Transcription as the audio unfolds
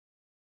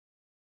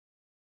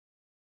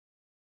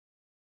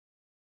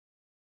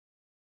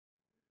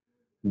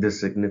The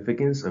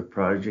significance of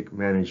project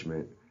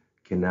management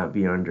cannot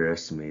be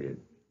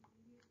underestimated.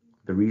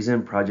 The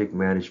reason project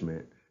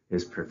management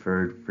is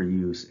preferred for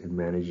use in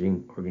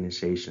managing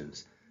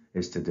organizations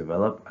is to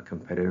develop a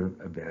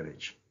competitive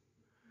advantage,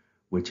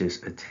 which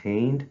is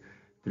attained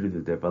through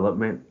the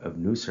development of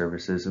new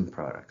services and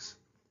products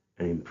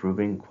and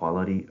improving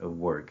quality of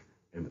work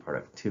and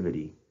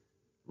productivity.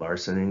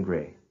 Larson and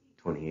Gray,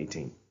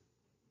 2018.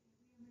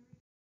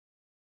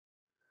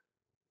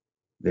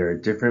 There are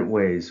different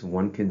ways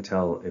one can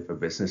tell if a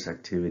business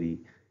activity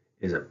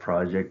is a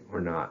project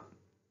or not.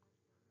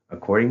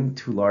 According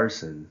to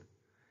Larson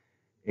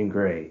and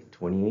Gray,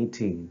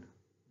 2018,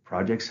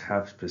 projects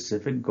have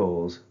specific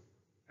goals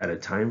at a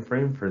time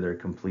frame for their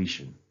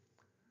completion,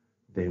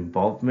 the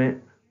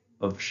involvement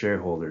of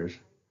shareholders,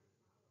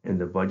 and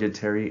the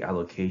budgetary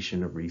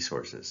allocation of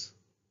resources.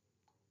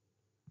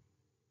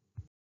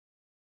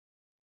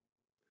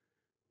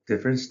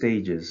 Different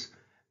stages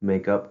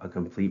make up a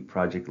complete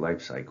project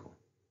lifecycle.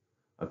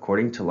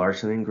 According to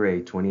Larson and Gray,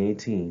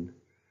 2018,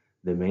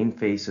 the main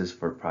phases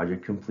for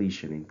project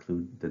completion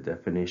include the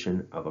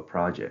definition of a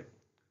project,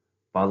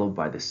 followed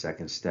by the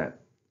second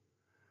step,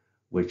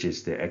 which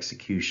is the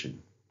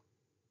execution.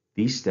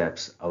 These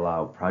steps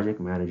allow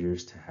project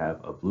managers to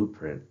have a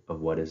blueprint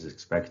of what is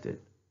expected.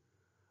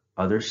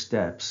 Other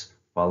steps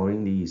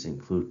following these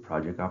include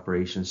project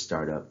operations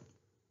startup,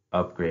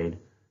 upgrade,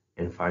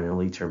 and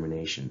finally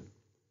termination.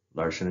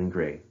 Larson and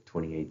Gray,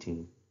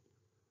 2018.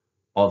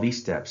 All these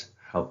steps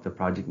help the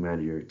project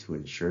manager to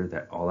ensure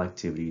that all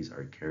activities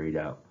are carried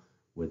out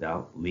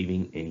without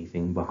leaving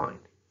anything behind.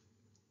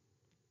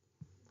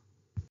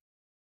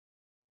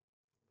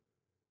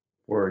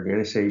 For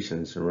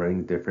organizations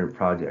running different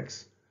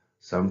projects,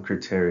 some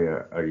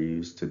criteria are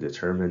used to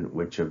determine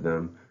which of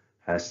them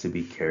has to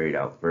be carried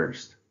out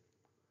first.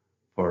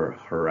 For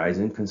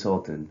Horizon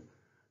Consultant,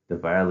 the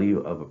value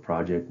of a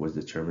project was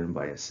determined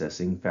by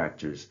assessing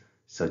factors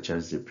such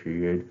as the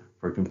period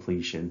for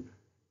completion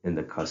and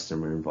the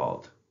customer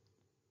involved.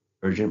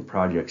 Urgent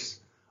projects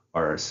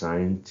are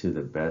assigned to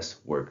the best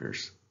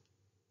workers.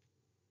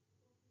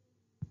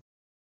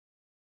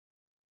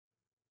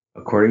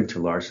 According to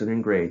Larson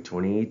and Gray,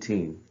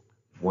 2018,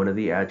 one of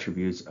the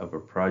attributes of a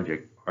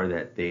project are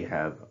that they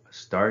have a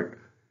start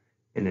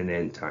and an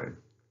end time,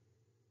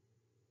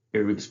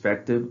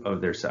 irrespective of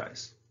their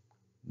size.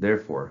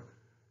 Therefore,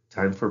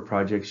 time for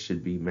projects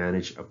should be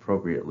managed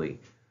appropriately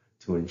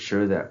to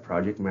ensure that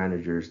project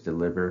managers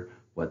deliver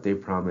what they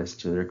promise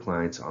to their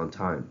clients on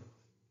time.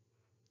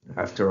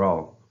 After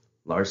all,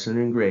 Larson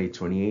and Gray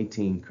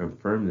 2018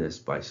 confirmed this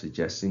by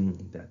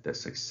suggesting that the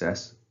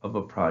success of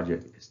a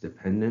project is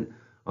dependent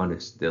on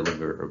its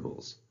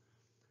deliverables,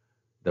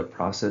 the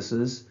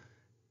processes,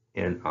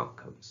 and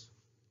outcomes.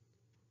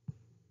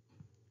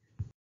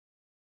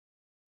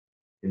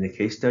 In the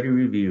case study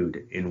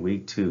reviewed in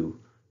week 2,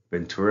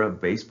 Ventura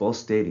Baseball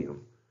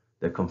Stadium,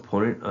 the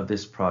component of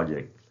this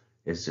project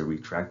is the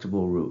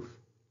retractable roof,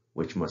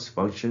 which must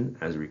function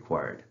as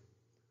required.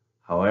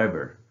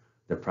 However,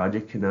 the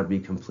project cannot be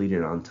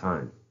completed on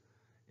time,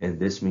 and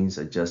this means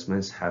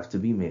adjustments have to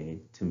be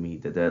made to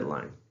meet the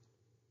deadline.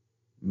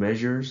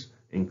 Measures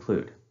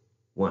include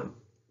 1.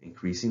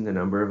 Increasing the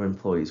number of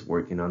employees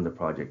working on the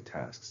project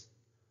tasks.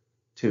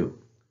 2.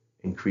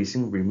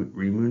 Increasing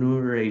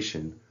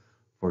remuneration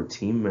for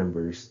team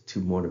members to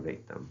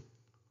motivate them.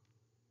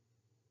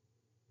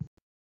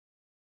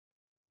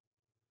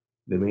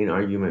 The main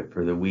argument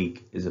for the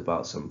week is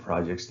about some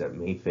projects that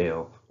may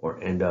fail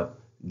or end up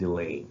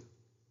delaying.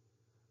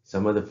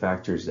 Some of the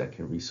factors that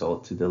can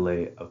result to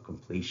delay of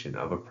completion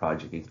of a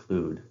project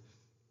include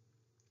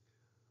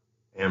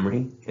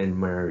Amory and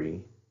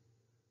Mary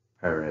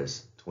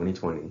Perez,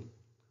 2020.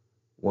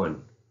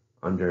 1.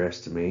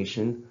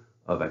 Underestimation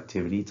of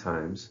activity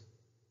times.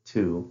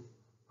 2.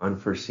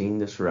 Unforeseen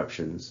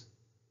disruptions.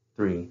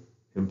 3.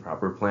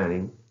 Improper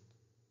planning.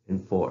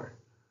 And 4.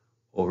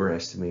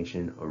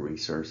 Overestimation of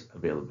resource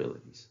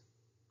availabilities.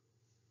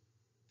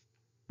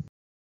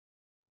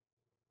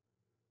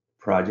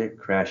 Project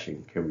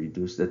crashing can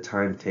reduce the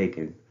time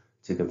taken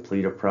to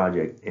complete a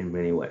project in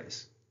many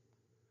ways.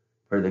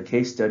 For the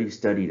case study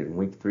studied in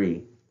week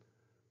 3,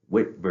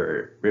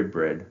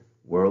 Whitbread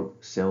World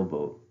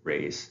Sailboat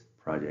Race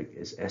project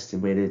is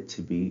estimated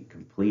to be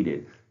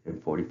completed in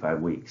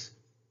 45 weeks.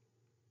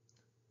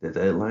 The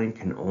deadline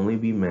can only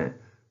be met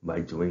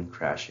by doing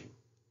crashing.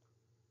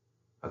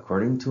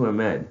 According to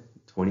Ahmed,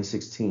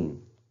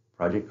 2016,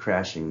 project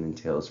crashing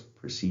entails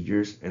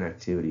procedures and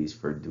activities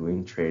for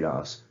doing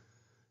trade-offs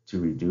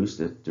to reduce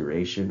the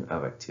duration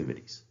of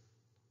activities.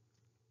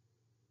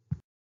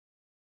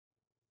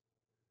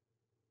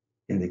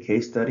 In the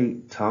case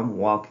study, Tom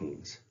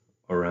walkings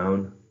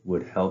around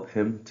would help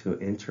him to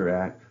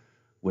interact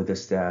with the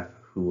staff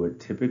who would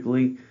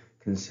typically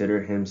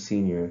consider him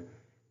senior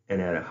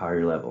and at a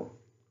higher level.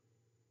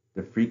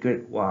 The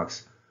frequent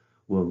walks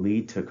will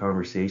lead to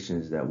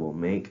conversations that will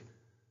make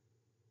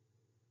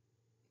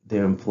the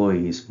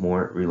employees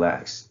more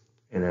relaxed,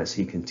 and as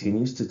he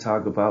continues to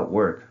talk about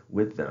work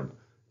with them,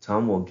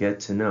 Tom will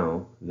get to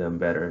know them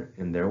better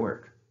in their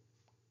work.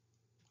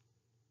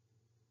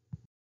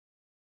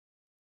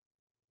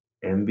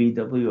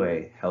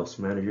 MBWA helps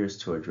managers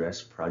to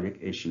address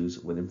project issues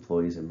with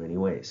employees in many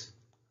ways,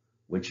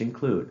 which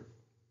include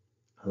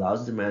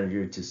allows the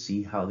manager to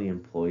see how the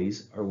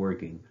employees are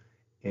working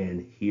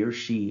and he or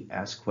she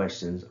asks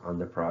questions on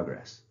the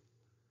progress,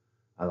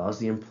 allows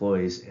the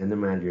employees and the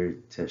manager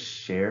to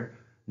share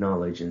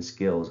knowledge and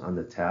skills on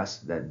the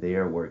tasks that they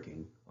are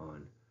working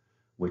on,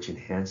 which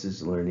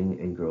enhances learning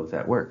and growth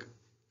at work.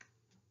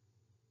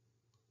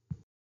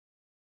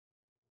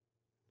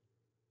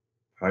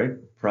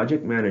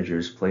 Project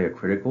managers play a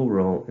critical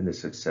role in the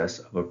success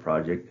of a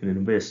project in a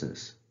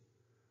business.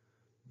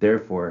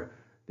 Therefore,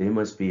 they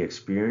must be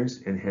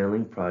experienced in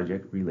handling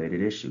project-related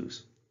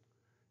issues,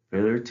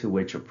 failure to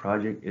which a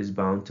project is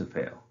bound to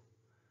fail.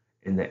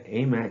 In the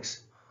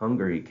Amex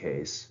Hungary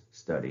case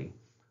study,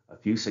 a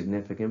few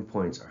significant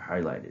points are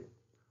highlighted,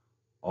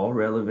 all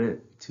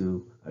relevant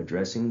to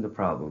addressing the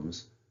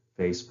problems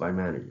faced by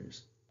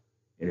managers.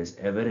 It is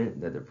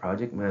evident that the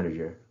project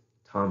manager,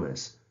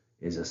 Thomas,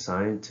 is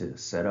assigned to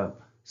set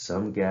up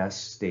some gas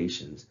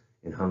stations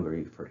in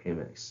Hungary for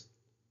Amex,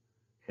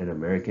 an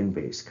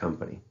American-based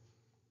company.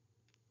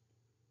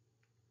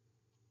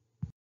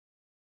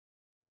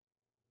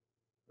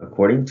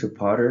 According to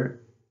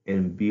Potter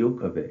and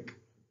Bielkovic,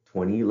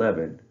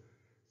 2011,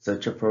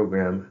 such a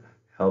program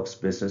helps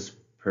business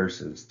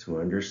persons to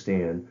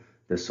understand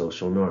the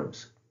social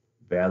norms,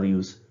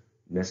 values,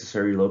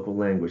 necessary local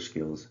language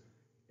skills,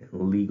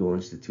 and legal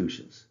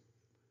institutions.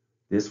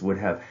 This would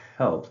have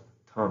helped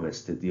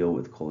Thomas to deal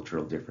with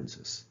cultural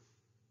differences.